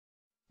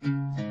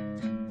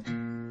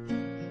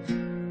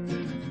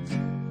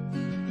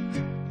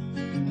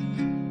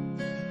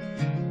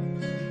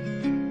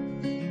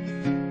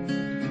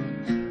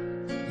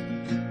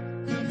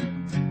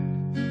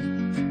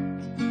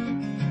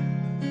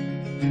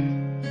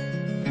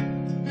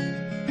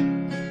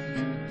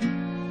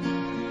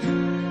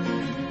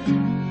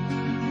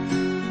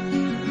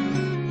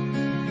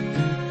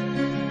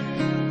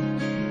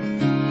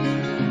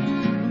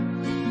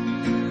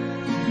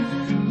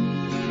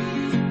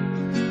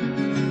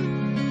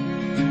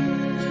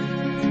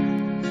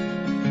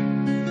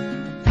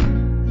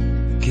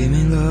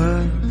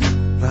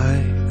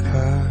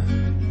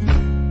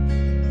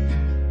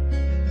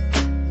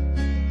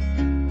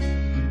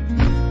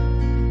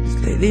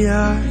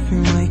I've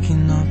been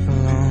waking up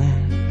alone.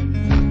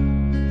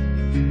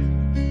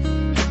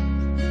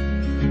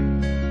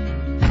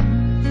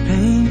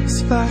 Paint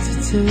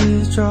splattered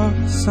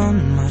teardrops on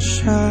my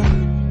shirt.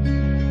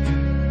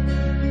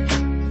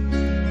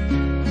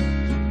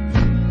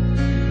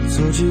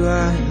 Told you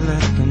I'd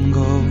let them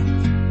go,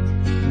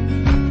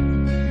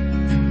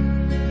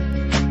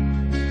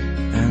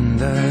 and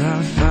that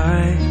I'll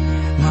fight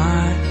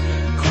my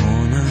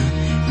corner.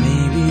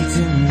 Maybe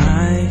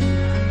tonight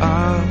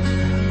I'll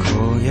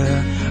call you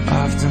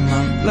after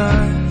my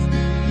blood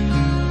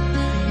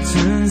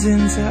turns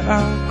into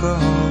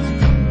alcohol.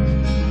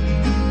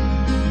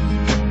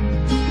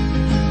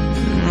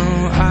 No,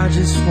 I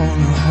just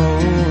wanna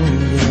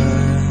hold you.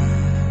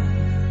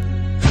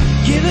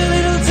 Give a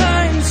little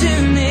time to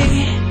me,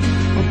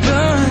 we'll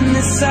burn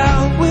this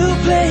out. We'll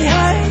play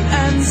hide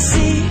and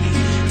seek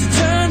to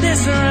turn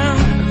this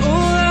around.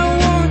 All I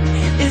want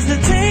is the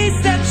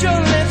taste that your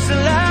lips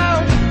allow.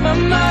 My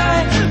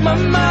mind,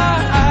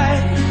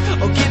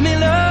 oh give me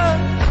love.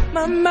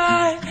 My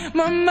mind,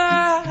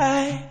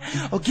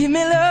 oh give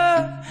me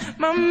love.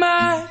 My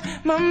mind,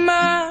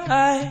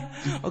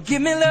 oh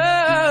give me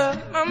love.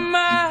 My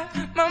mind,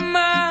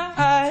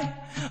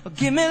 oh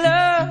give me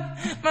love.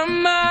 My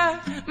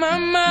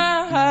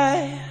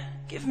mind,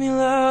 give me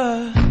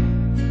love.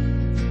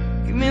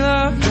 Give me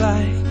love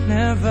like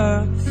never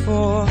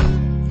before.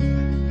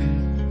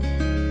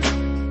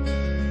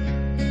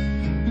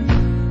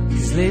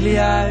 'Cause lately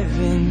I've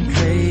been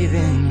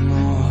craving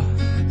more.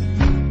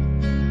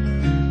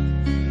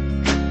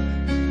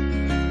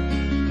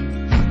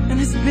 And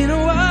it's been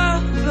a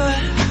while, but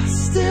I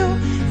still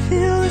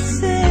feel the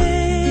same.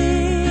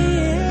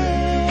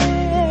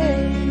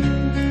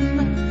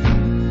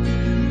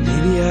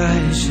 Maybe I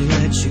should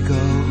let you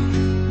go.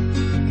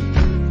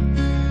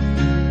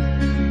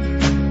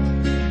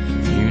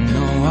 You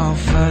know I'll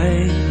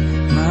fight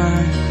my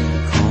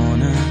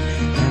corner,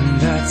 and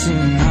that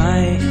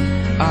tonight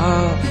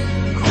I'll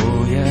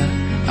call you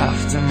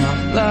after my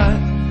blood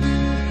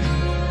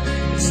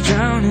is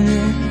drowning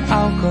in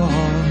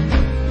alcohol.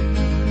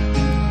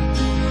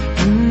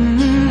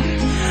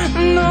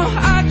 No,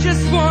 I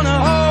just wanna